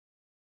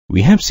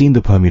we have seen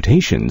the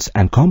permutations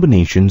and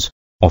combinations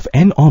of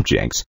n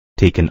objects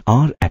taken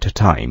R at a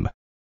time.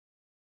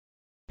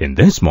 In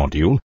this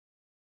module,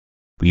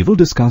 we will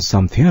discuss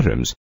some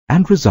theorems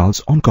and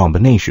results on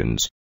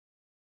combinations.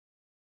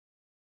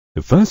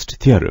 The first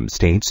theorem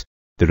states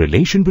the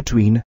relation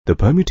between the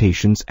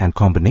permutations and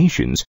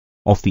combinations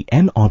of the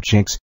n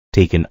objects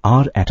taken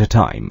R at a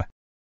time.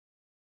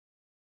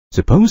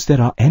 Suppose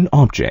there are n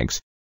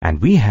objects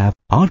and we have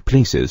R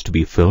places to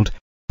be filled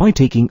by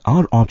taking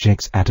R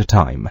objects at a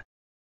time.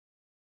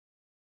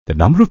 The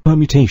number of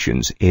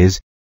permutations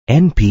is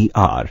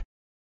npr.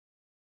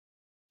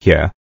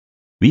 Here,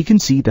 we can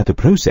see that the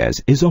process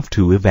is of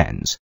two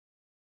events.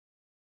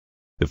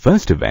 The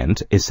first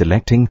event is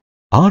selecting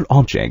R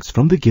objects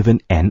from the given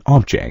n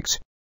objects.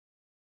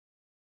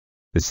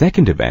 The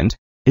second event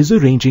is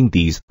arranging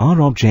these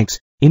R objects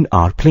in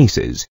R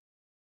places.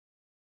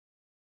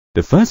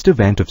 The first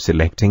event of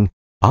selecting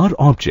R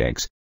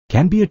objects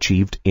can be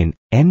achieved in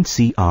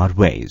NCR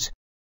ways.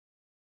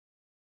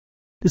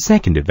 The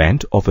second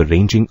event of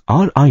arranging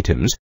R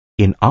items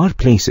in R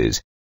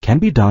places can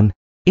be done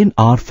in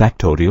R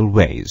factorial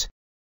ways.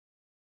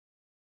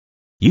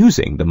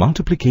 Using the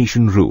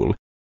multiplication rule,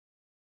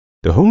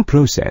 the whole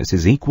process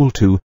is equal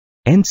to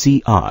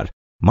NCR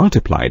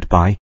multiplied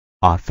by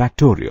R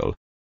factorial.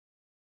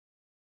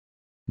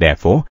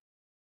 Therefore,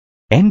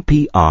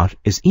 NPR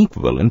is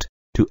equivalent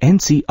to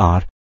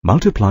NCR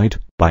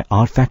multiplied by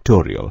R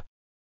factorial.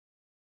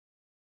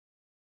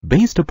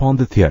 Based upon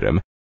the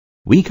theorem,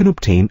 we can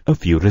obtain a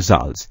few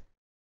results.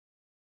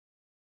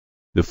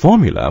 The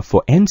formula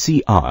for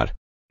NCR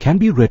can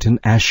be written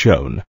as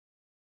shown.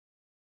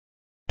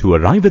 To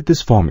arrive at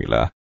this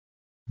formula,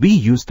 we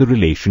use the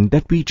relation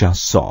that we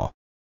just saw.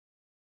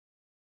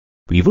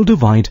 We will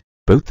divide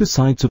both the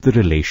sides of the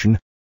relation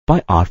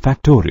by R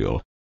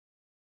factorial.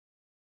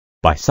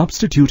 By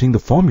substituting the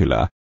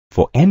formula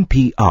for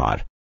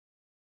NPR,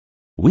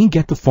 we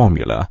get the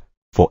formula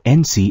for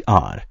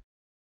NCR.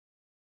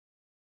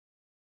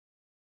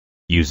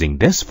 Using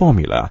this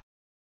formula,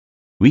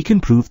 we can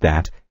prove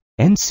that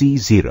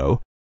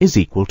NC0 is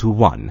equal to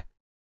 1.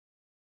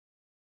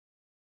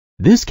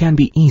 This can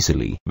be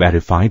easily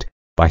verified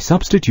by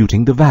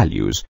substituting the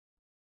values.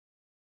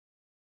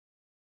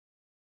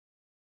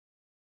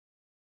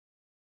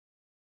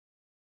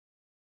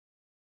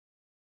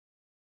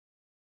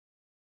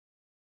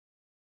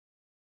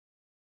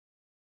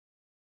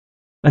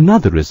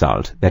 Another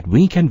result that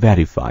we can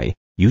verify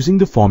using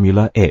the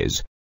formula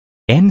is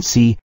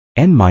NC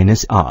n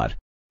minus R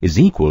is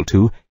equal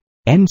to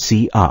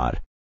NCR.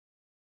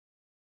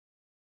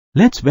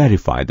 Let's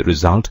verify the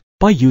result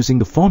by using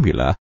the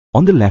formula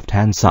on the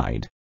left-hand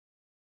side.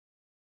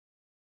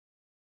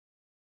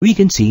 We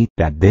can see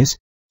that this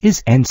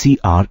is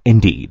NCR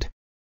indeed.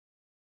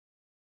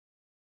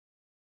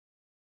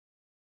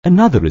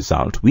 Another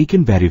result we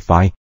can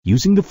verify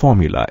using the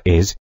formula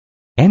is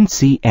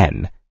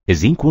NCN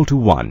is equal to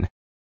 1.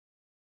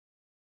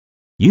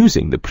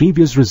 Using the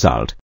previous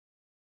result,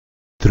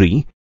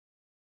 3,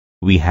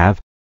 we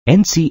have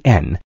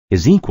NCN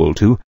is equal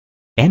to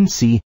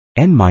NCN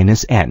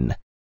minus n.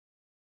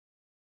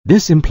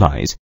 This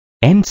implies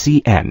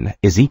NCN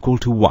is equal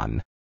to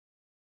 1.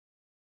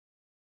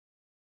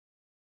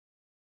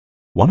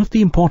 One of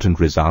the important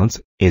results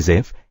is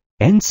if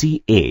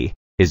NCA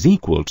is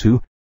equal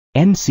to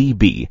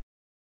NCB,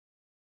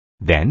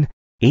 then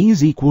A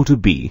is equal to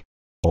B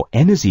or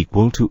N is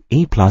equal to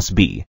A plus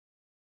B.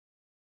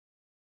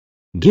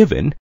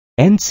 Given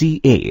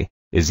NCA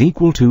is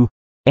equal to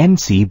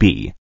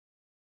NCB.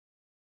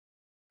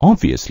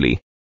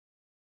 Obviously,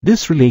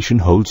 this relation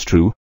holds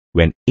true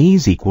when A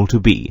is equal to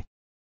B.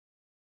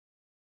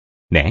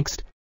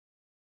 Next,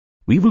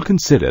 we will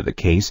consider the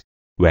case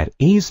where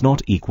A is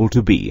not equal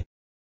to B.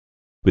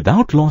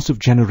 Without loss of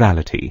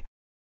generality,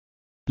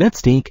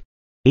 let's take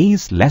A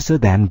is lesser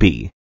than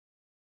B.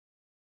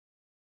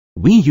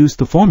 We use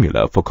the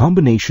formula for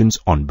combinations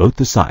on both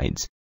the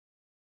sides.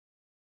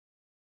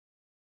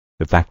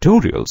 The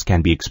factorials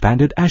can be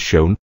expanded as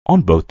shown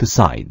on both the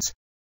sides.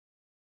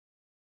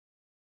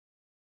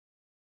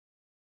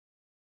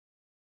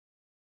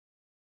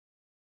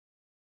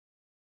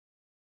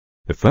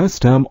 The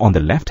first term on the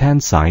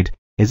left-hand side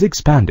is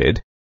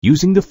expanded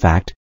using the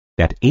fact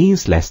that A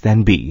is less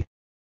than B.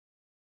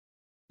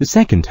 The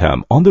second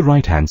term on the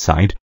right-hand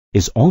side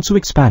is also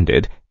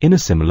expanded in a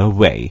similar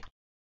way.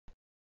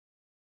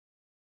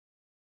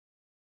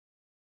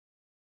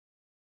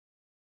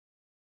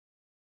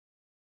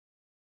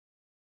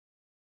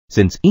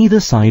 Since either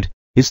side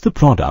is the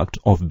product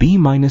of B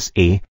minus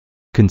A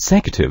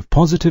consecutive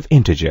positive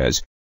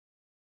integers,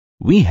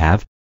 we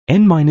have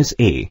n minus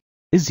A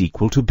is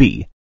equal to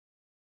B.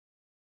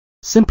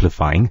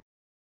 Simplifying,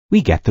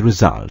 we get the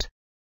result.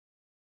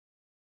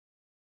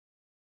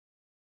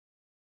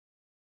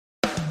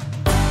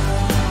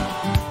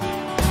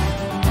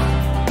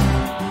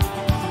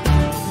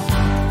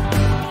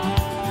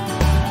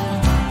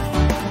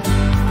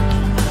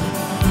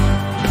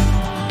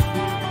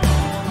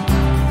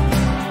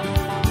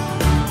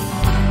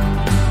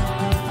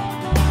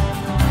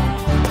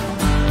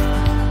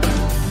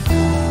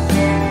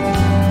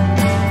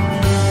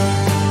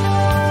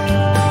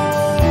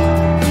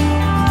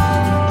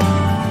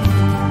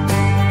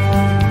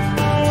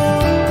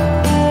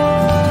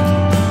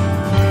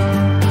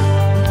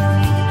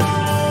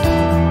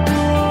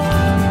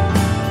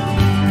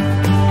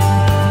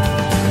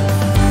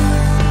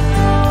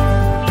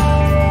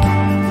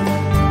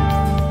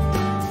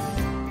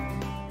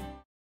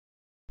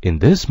 In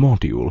this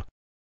module,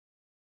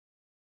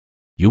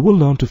 you will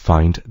learn to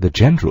find the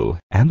general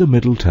and the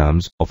middle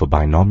terms of a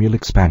binomial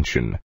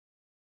expansion.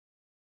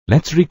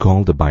 Let's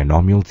recall the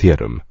binomial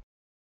theorem.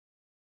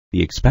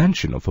 The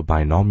expansion of a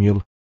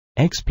binomial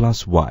x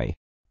plus y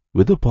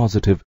with a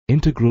positive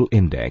integral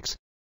index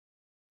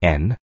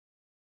n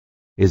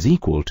is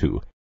equal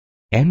to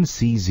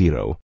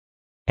nc0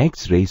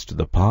 x raised to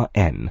the power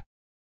n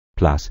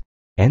plus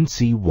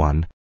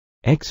nc1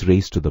 x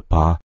raised to the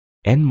power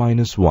n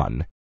minus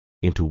 1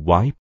 into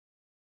y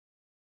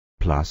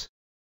plus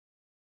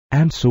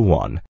and so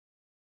on.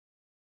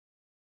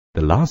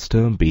 The last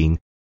term being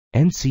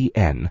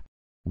ncn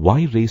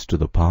y raised to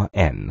the power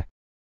n.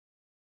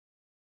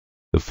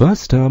 The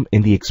first term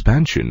in the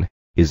expansion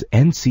is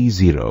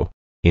nc0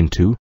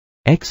 into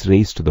x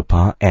raised to the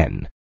power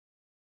n.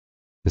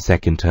 The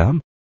second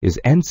term is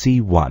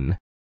nc1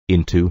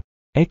 into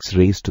x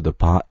raised to the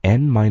power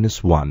n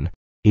minus 1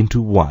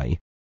 into y,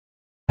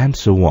 and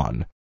so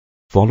on,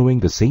 following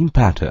the same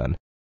pattern.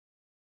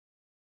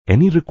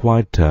 Any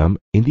required term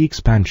in the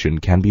expansion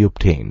can be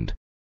obtained.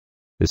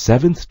 The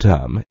seventh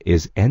term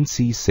is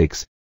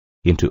nc6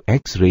 into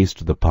x raised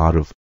to the power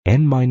of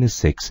n minus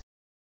 6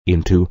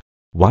 into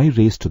y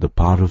raised to the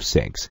power of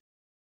 6.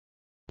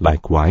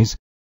 Likewise,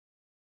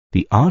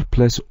 the r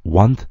plus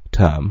 1th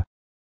term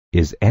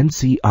is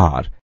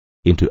ncr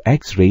into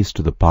x raised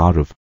to the power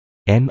of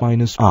n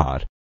minus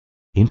r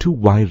into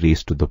y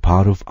raised to the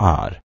power of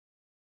r.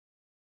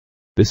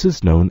 This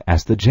is known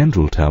as the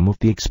general term of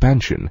the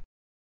expansion.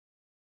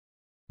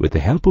 With the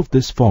help of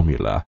this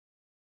formula,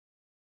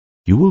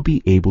 you will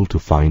be able to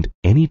find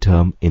any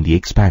term in the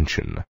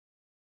expansion.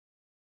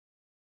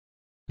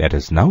 Let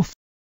us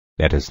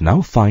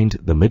now find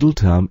the middle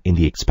term in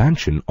the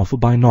expansion of a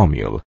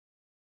binomial.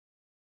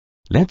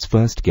 Let's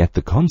first get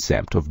the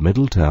concept of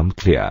middle term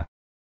clear.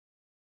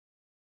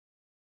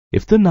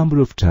 If the number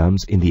of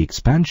terms in the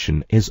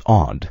expansion is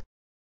odd,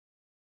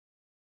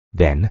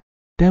 then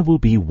there will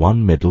be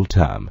one middle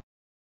term.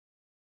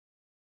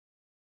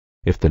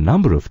 If the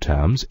number of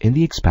terms in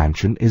the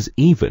expansion is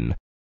even,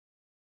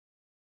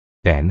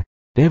 then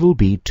there will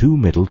be two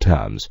middle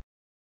terms.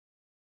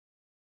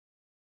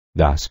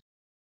 Thus,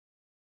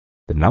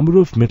 the number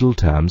of middle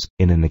terms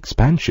in an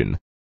expansion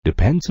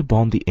depends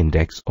upon the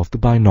index of the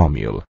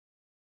binomial.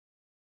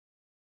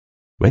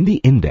 When the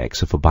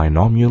index of a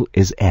binomial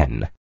is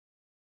n,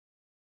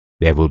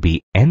 there will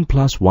be n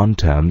plus 1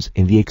 terms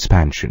in the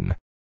expansion.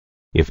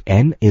 If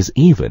n is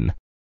even,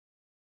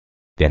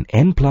 then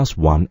n plus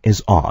 1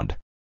 is odd.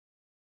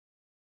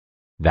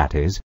 That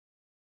is,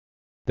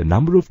 the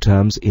number of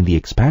terms in the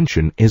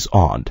expansion is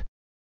odd.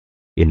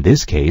 In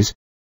this case,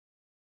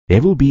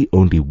 there will be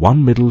only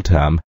one middle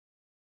term,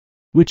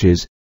 which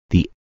is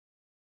the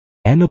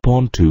n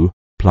upon 2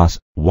 plus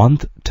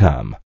 1th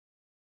term.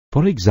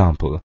 For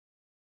example,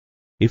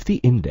 if the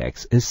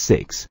index is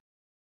 6,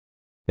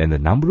 then the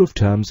number of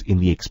terms in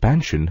the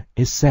expansion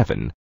is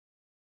 7,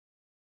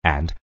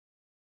 and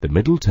the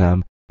middle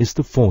term is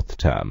the 4th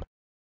term.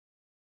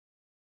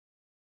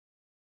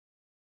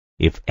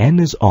 If n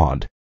is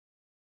odd,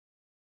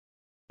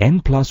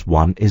 n plus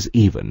 1 is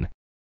even.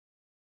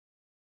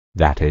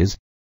 That is,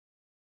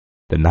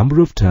 the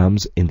number of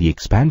terms in the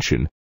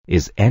expansion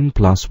is n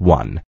plus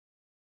 1.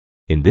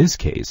 In this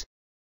case,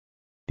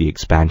 the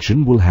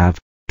expansion will have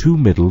two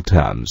middle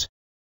terms.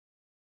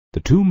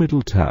 The two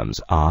middle terms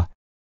are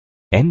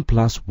n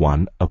plus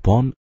 1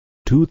 upon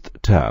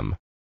 2th term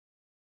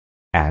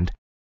and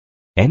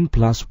n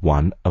plus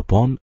 1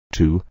 upon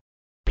 2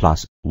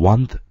 plus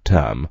 1th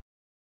term.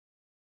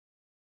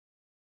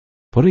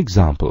 For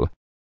example,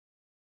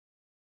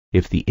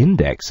 if the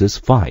index is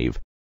 5,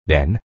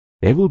 then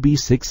there will be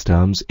 6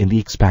 terms in the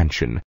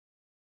expansion,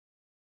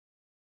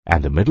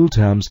 and the middle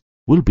terms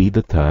will be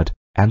the 3rd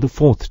and the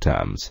 4th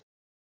terms.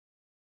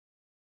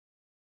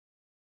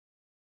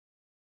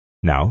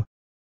 Now,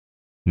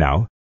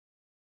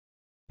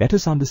 let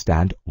us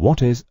understand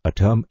what is a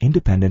term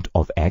independent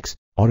of x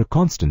or a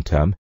constant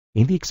term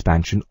in the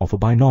expansion of a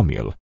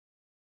binomial.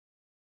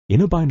 In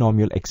a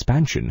binomial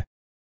expansion,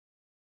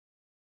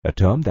 a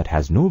term that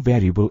has no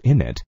variable in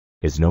it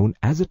is known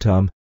as a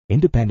term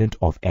independent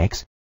of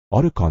x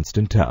or a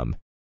constant term.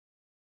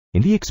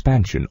 In the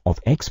expansion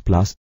of x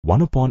plus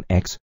 1 upon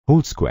x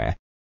whole square,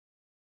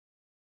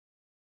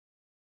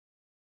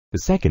 the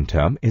second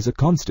term is a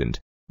constant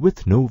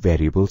with no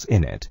variables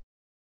in it.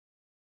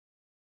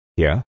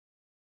 Here,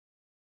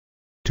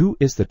 2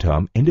 is the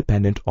term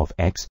independent of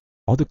x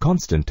or the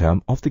constant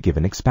term of the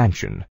given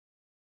expansion.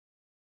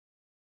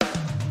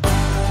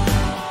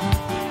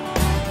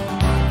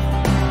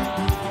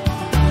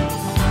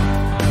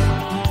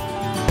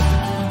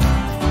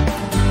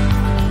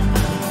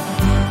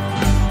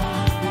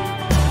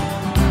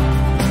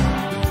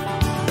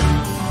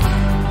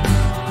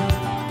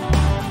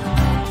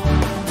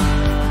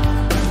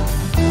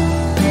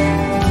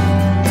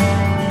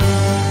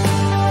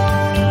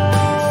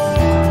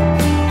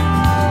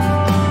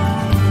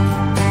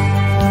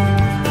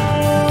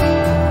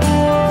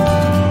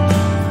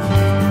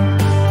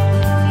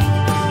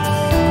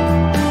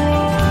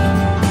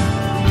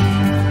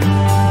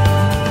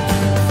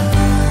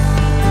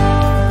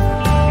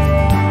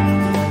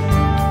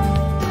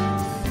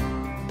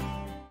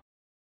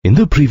 In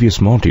the previous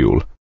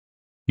module,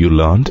 you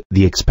learned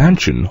the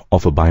expansion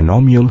of a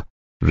binomial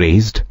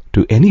raised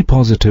to any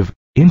positive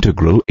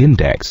integral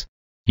index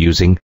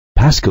using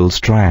Pascal's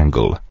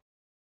triangle.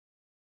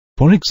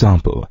 For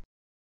example,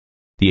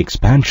 the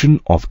expansion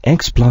of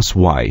x plus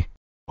y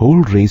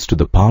whole raised to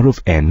the power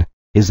of n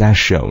is as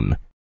shown.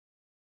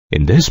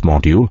 In this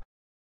module,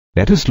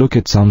 let us look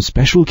at some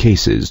special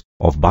cases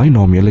of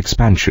binomial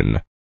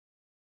expansion.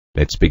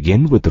 Let's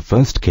begin with the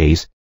first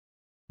case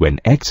when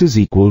x is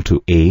equal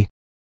to a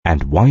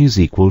and y is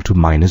equal to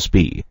minus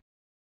b.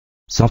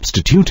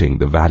 Substituting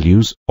the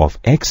values of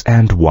x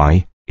and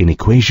y in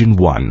equation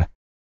 1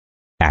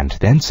 and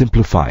then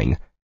simplifying,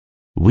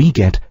 we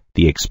get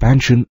the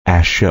expansion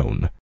as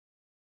shown.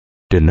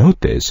 Denote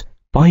this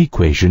by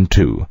equation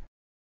 2.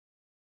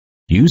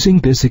 Using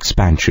this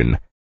expansion,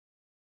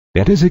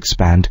 let us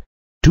expand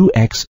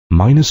 2x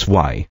minus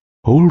y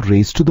whole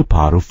raised to the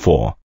power of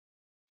 4.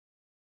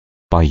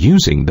 By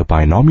using the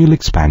binomial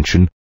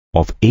expansion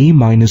of a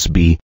minus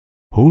b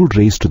whole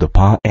raised to the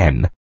power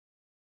n,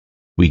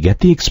 we get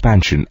the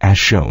expansion as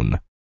shown.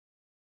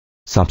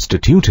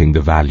 Substituting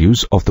the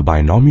values of the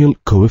binomial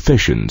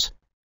coefficients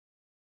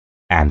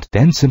and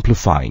then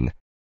simplifying,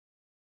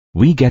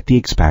 we get the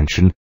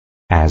expansion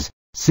as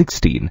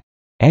 16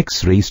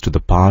 x raised to the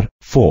power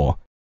 4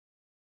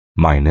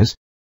 minus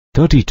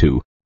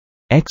 32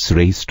 x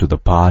raised to the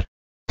power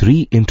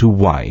 3 into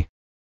y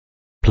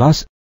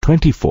plus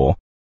 24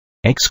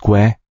 x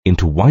square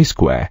into y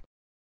square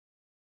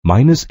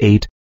minus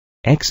 8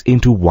 x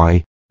into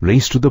y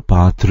raised to the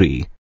power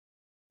 3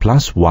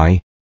 plus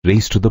y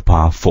raised to the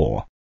power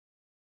 4.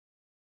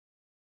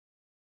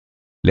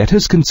 Let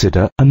us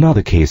consider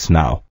another case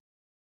now.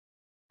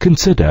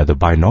 Consider the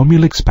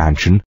binomial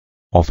expansion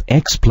of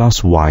x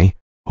plus y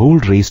whole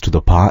raised to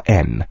the power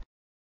n.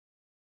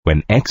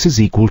 When x is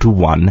equal to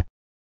 1,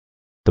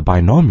 the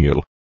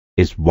binomial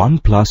is 1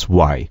 plus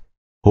y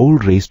whole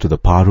raised to the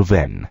power of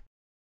n.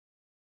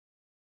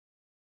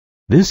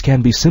 This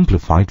can be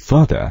simplified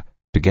further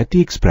to get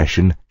the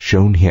expression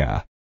shown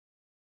here.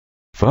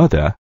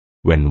 Further,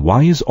 when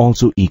y is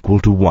also equal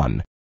to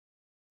 1,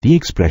 the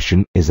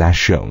expression is as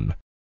shown.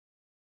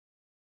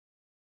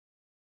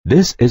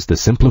 This is the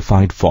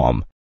simplified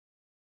form.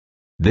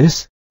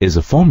 This is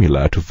a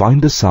formula to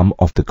find the sum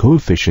of the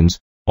coefficients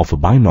of a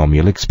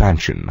binomial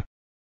expansion.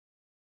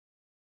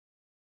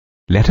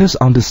 Let us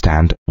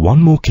understand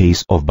one more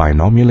case of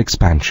binomial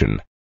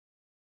expansion.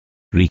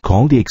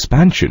 Recall the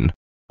expansion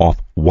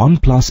of 1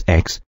 plus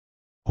x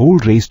whole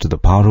raised to the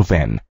power of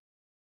n.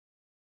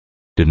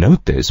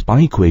 Denote this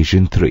by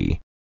equation 3.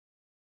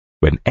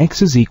 When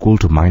x is equal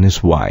to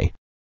minus y,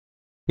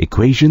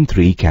 equation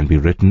 3 can be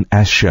written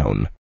as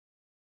shown.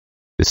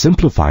 The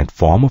simplified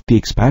form of the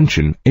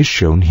expansion is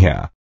shown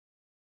here.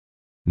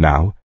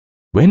 Now,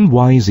 when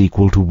y is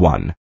equal to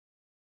 1,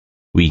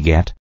 we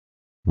get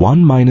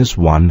 1 minus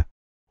 1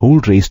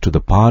 whole raised to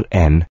the power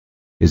n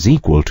is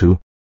equal to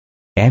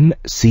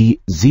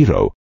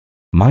nc0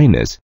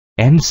 minus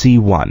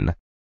nc1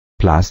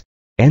 plus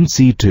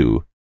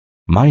nc2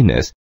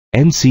 minus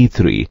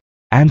nc3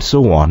 and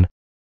so on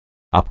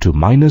up to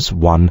minus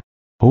 1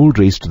 whole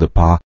raised to the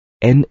power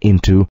n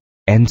into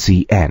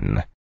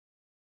ncn.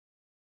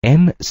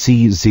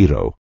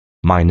 nc0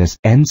 minus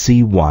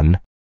nc1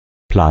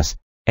 plus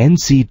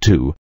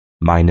nc2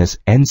 minus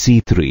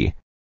nc3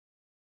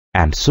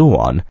 and so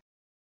on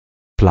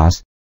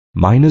plus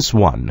minus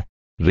 1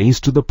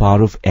 raised to the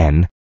power of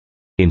n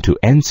into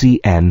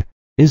ncn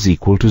is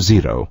equal to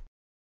 0.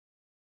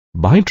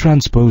 By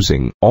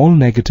transposing all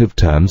negative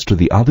terms to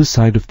the other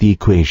side of the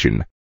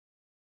equation,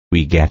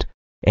 we get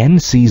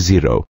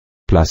nc0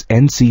 plus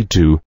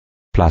nc2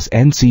 plus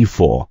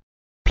nc4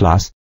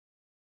 plus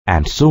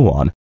and so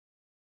on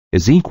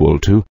is equal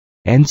to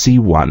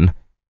nc1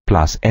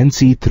 plus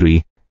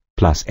nc3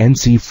 plus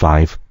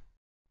nc5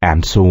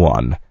 and so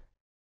on.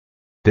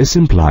 This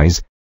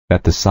implies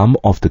that the sum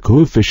of the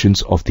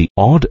coefficients of the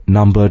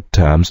odd-numbered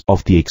terms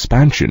of the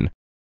expansion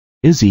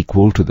is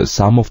equal to the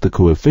sum of the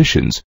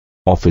coefficients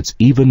of its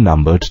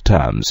even-numbered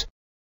terms.